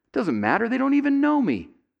doesn't matter. They don't even know me.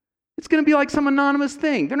 It's going to be like some anonymous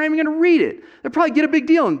thing. They're not even going to read it. They'll probably get a big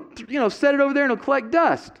deal and set it over there and it'll collect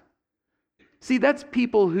dust. See, that's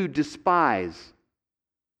people who despise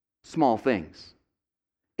small things.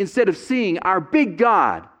 Instead of seeing our big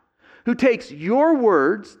God who takes your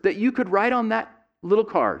words that you could write on that little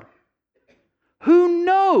card. Who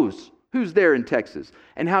knows who's there in Texas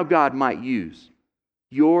and how God might use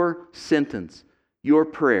your sentence, your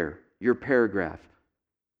prayer, your paragraph,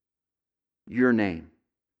 your name.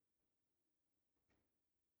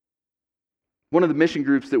 One of the mission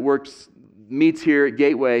groups that meets here at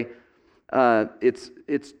Gateway,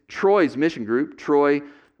 it's Troy's mission group, Troy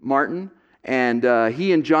Martin, and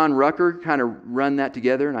he and John Rucker kind of run that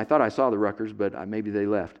together. And I thought I saw the Ruckers, but maybe they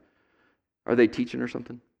left. Are they teaching or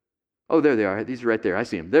something? Oh, there they are. These are right there. I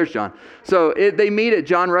see them. There's John. So they meet at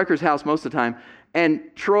John Rucker's house most of the time. And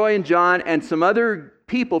Troy and John and some other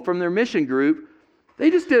people from their mission group, they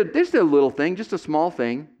just did a little thing, just a small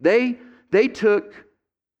thing. They took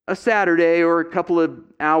a Saturday or a couple of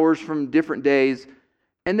hours from different days,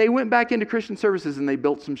 and they went back into Christian Services and they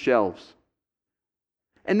built some shelves.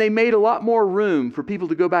 And they made a lot more room for people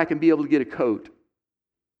to go back and be able to get a coat.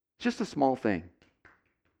 Just a small thing.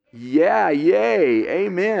 Yeah, yay,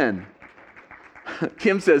 amen.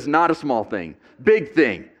 Kim says, not a small thing, big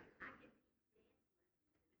thing.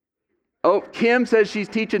 Oh, Kim says she's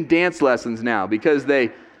teaching dance lessons now because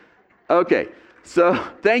okay. So,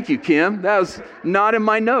 thank you, Kim. That was not in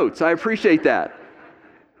my notes. I appreciate that.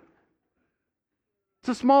 It's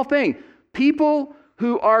a small thing. People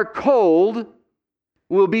who are cold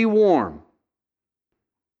will be warm.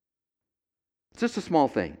 It's just a small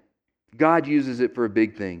thing. God uses it for a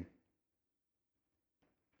big thing.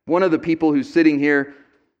 One of the people who's sitting here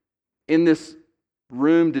in this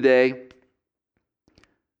room today,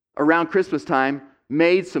 around Christmas time,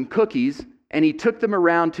 made some cookies, and he took them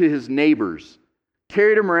around to his neighbors.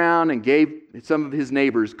 Carried them around and gave some of his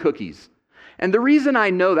neighbors cookies. And the reason I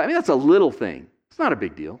know that, that's a little thing. It's not a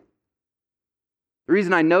big deal. The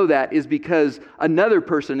reason I know that is because another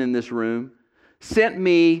person in this room sent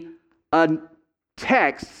me a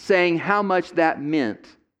text saying how much that meant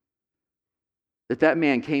that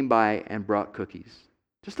man came by and brought cookies.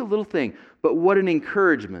 Just a little thing. But what an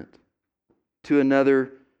encouragement to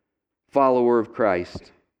another follower of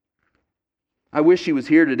Christ. I wish he was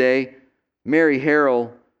here today. Mary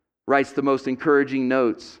Harrell writes the most encouraging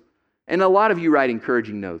notes. And a lot of you write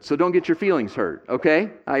encouraging notes, so don't get your feelings hurt,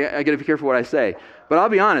 okay? I got to be careful what I say. But I'll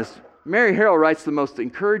be honest, Mary Harrell writes the most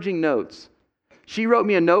encouraging notes. She wrote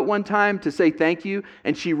me a note one time to say thank you,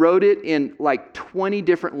 and she wrote it in like 20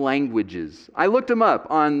 different languages. I looked them up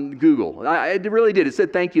on Google. I really did. It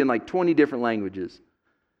said thank you in like 20 different languages.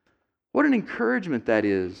 What an encouragement that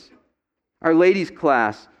is. Our ladies'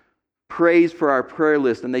 class prays for our prayer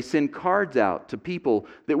list, and they send cards out to people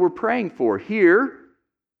that we're praying for here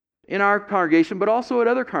in our congregation, but also at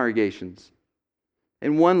other congregations.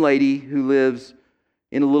 And one lady who lives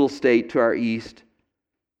in a little state to our east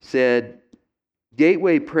said,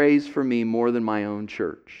 Gateway prays for me more than my own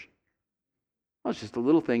church. Well, it's just a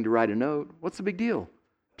little thing to write a note. What's the big deal?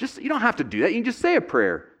 You don't have to do that. You can just say a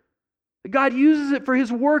prayer. God uses it for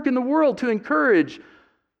His work in the world to encourage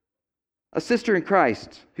a sister in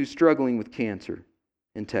Christ who's struggling with cancer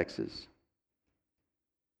in Texas.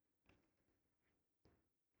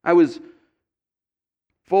 I was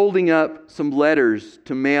folding up some letters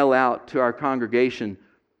to mail out to our congregation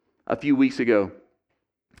a few weeks ago.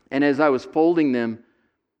 And as I was folding them,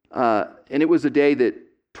 and it was a day that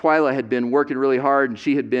Twyla had been working really hard, and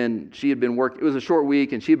she had been working. It was a short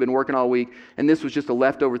week, and she had been working all week, and this was just a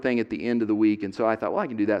leftover thing at the end of the week. And so I thought, well, I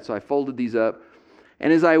can do that. So I folded these up,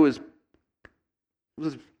 and as I was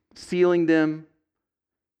sealing them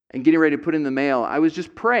and getting ready to put in the mail, I was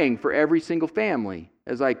just praying for every single family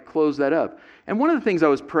as I closed that up. And one of the things I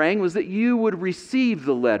was praying was that you would receive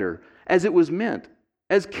the letter as it was meant,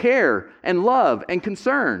 as care and love and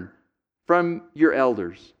concern from your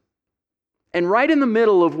elders. And right in the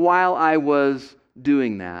middle of while I was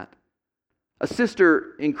doing that, a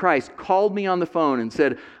sister in Christ called me on the phone and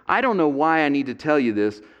said, I don't know why I need to tell you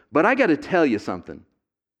this, but I got to tell you something.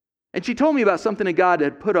 And she told me about something that God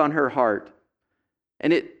had put on her heart.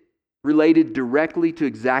 And it related directly to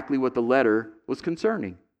exactly what the letter was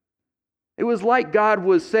concerning. It was like God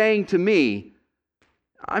was saying to me,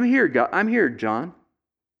 I'm here, God. I'm here, John.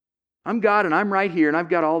 I'm God, and I'm right here, and I've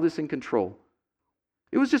got all this in control.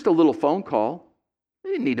 It was just a little phone call. I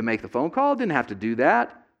didn't need to make the phone call. I didn't have to do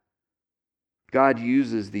that. God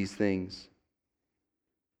uses these things.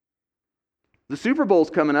 The Super Bowl's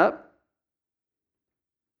coming up.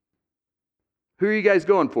 Who are you guys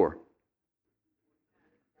going for?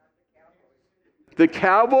 The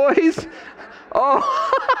Cowboys? Oh,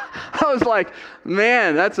 I was like,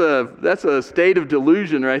 man, that's a state of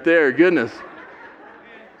delusion right there. Goodness.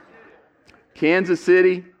 Kansas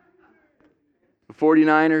City, the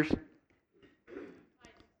 49ers,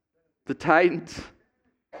 the Titans.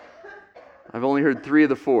 I've only heard 3 of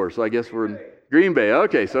the 4, so I guess we're in Green Bay.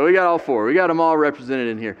 Okay, so we got all 4. We got them all represented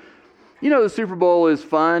in here. You know, the Super Bowl is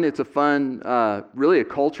fun. It's a fun, really a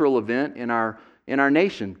cultural event in our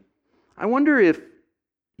nation. I wonder if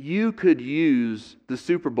you could use the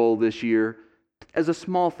Super Bowl this year as a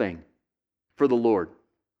small thing for the Lord.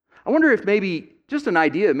 I wonder if maybe, just an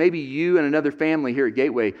idea, maybe you and another family here at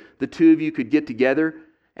Gateway, the two of you could get together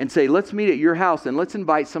and say, let's meet at your house and let's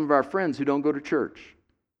invite some of our friends who don't go to church.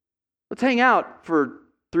 Let's hang out for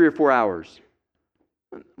 3 or 4 hours.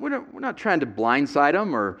 We're not trying to blindside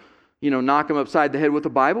them or, knock them upside the head with the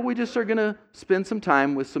Bible. We just are going to spend some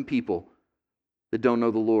time with some people that don't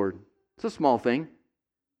know the Lord. It's a small thing.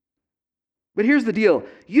 But here's the deal.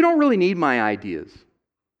 You don't really need my ideas.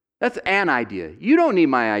 That's an idea. You don't need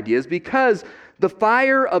my ideas because the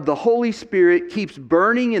fire of the Holy Spirit keeps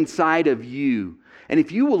burning inside of you. And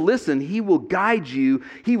if you will listen, He will guide you,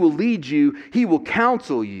 He will lead you, He will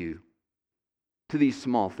counsel you to these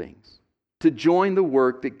small things, to join the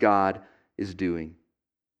work that God is doing.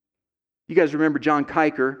 You guys remember John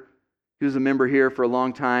Kiker? He was a member here for a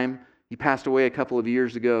long time. He passed away a couple of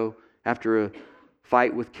years ago after a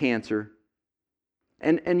fight with cancer.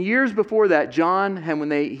 And years before that, John, when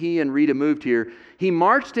he and Rita moved here, he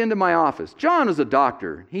marched into my office. John is a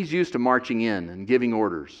doctor. He's used to marching in and giving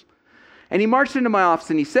orders. And he marched into my office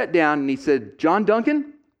and he sat down and he said, John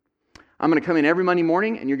Duncan, I'm going to come in every Monday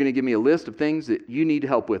morning and you're going to give me a list of things that you need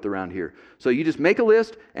help with around here. So you just make a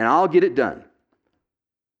list and I'll get it done.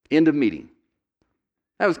 End of meeting.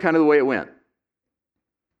 That was kind of the way it went.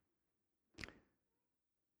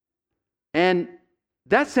 And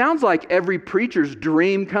that sounds like every preacher's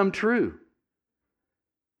dream come true.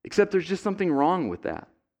 Except there's just something wrong with that.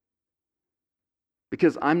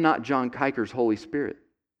 Because I'm not John Kiker's Holy Spirit.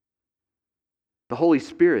 The Holy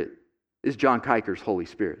Spirit is John Kiker's Holy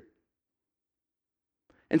Spirit.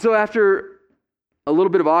 And so after a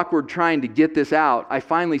little bit of awkward trying to get this out, I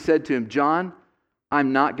finally said to him, John,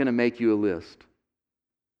 I'm not going to make you a list.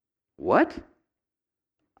 What?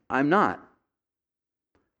 I'm not.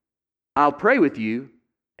 I'll pray with you,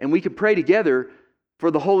 and we can pray together for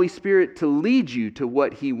the Holy Spirit to lead you to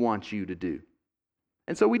what He wants you to do.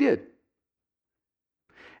 And so we did.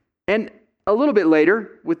 And a little bit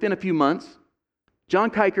later, within a few months, John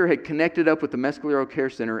Kiker had connected up with the Mescalero Care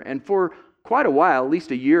Center, and for quite a while, at least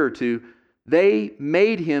a year or two, they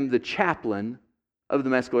made him the chaplain of the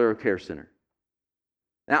Mescalero Care Center.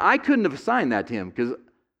 Now, I couldn't have assigned that to him because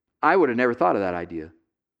I would have never thought of that idea.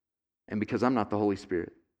 And because I'm not the Holy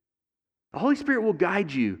Spirit. The Holy Spirit will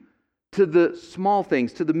guide you to the small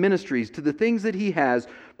things, to the ministries, to the things that He has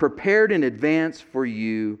prepared in advance for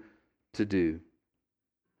you to do.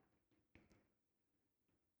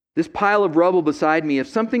 This pile of rubble beside me, if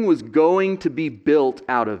something was going to be built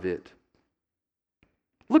out of it,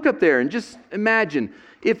 look up there and just imagine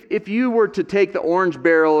if you were to take the orange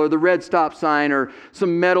barrel or the red stop sign or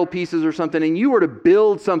some metal pieces or something and you were to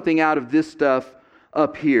build something out of this stuff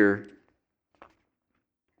up here.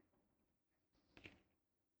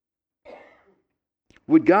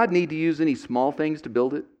 Would God need to use any small things to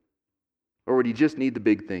build it? Or would He just need the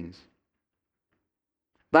big things?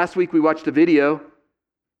 Last week we watched a video,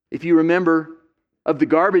 if you remember, of the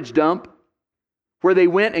garbage dump where they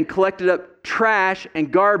went and collected up trash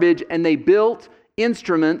and garbage and they built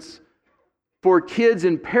instruments for kids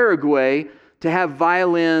in Paraguay to have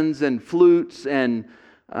violins and flutes and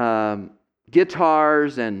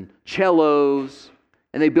guitars and cellos,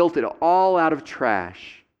 and they built it all out of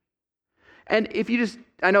trash. And if you just,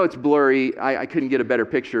 I know it's blurry, I couldn't get a better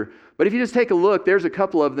picture, but if you just take a look, there's a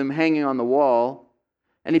couple of them hanging on the wall.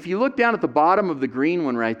 And if you look down at the bottom of the green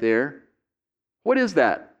one right there, what is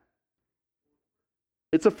that?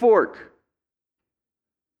 It's a fork.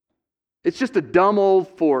 It's just a dumb old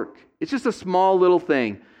fork. It's just a small little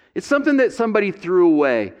thing. It's something that somebody threw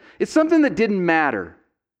away. It's something that didn't matter.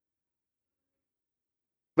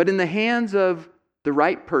 But in the hands of the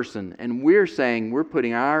right person, and we're saying we're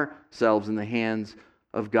putting ourselves in the hands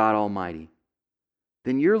of God Almighty,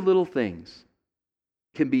 then your little things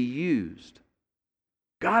can be used.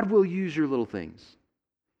 God will use your little things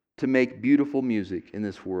to make beautiful music in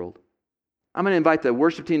this world. I'm going to invite the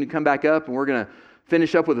worship team to come back up, and we're going to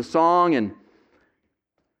finish up with a song. And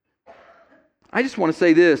I just want to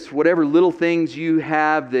say this, whatever little things you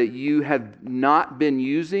have that you have not been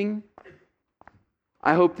using,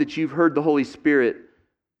 I hope that you've heard the Holy Spirit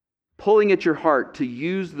pulling at your heart to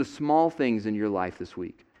use the small things in your life this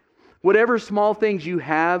week. Whatever small things you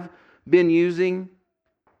have been using,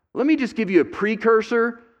 let me just give you a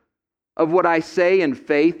precursor of what I say in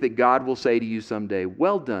faith that God will say to you someday.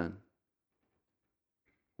 Well done.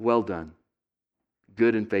 Well done.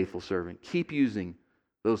 Good and faithful servant. Keep using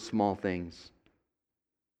those small things.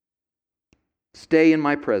 Stay in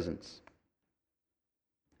my presence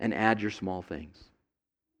and add your small things.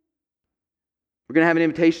 We're going to have an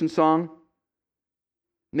invitation song.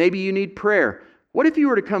 Maybe you need prayer. What if you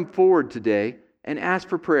were to come forward today and ask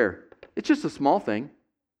for prayer? It's just a small thing.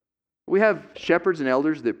 We have shepherds and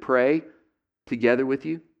elders that pray together with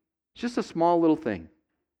you. It's just a small little thing.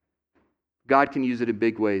 God can use it in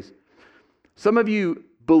big ways. Some of you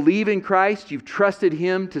believe in Christ. You've trusted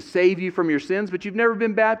Him to save you from your sins, but you've never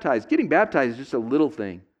been baptized. Getting baptized is just a little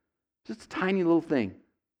thing. Just a tiny little thing.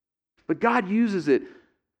 But God uses it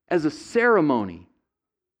as a ceremony.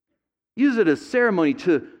 Use it as a ceremony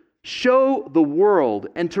to show the world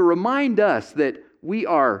and to remind us that we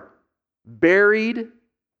are buried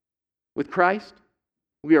with Christ.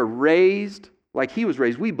 We are raised like He was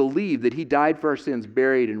raised. We believe that He died for our sins,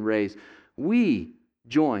 buried and raised. We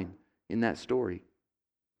join in that story.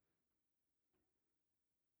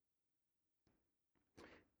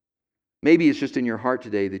 Maybe it's just in your heart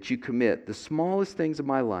today that you commit the smallest things of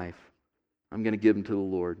my life, I'm going to give them to the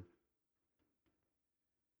Lord.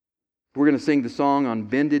 We're going to sing the song, On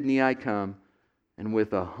Bended Knee I Come, and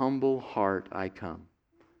with a humble heart I come.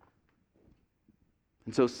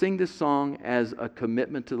 And so sing this song as a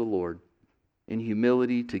commitment to the Lord in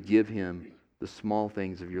humility to give Him the small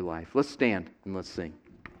things of your life. Let's stand and let's sing.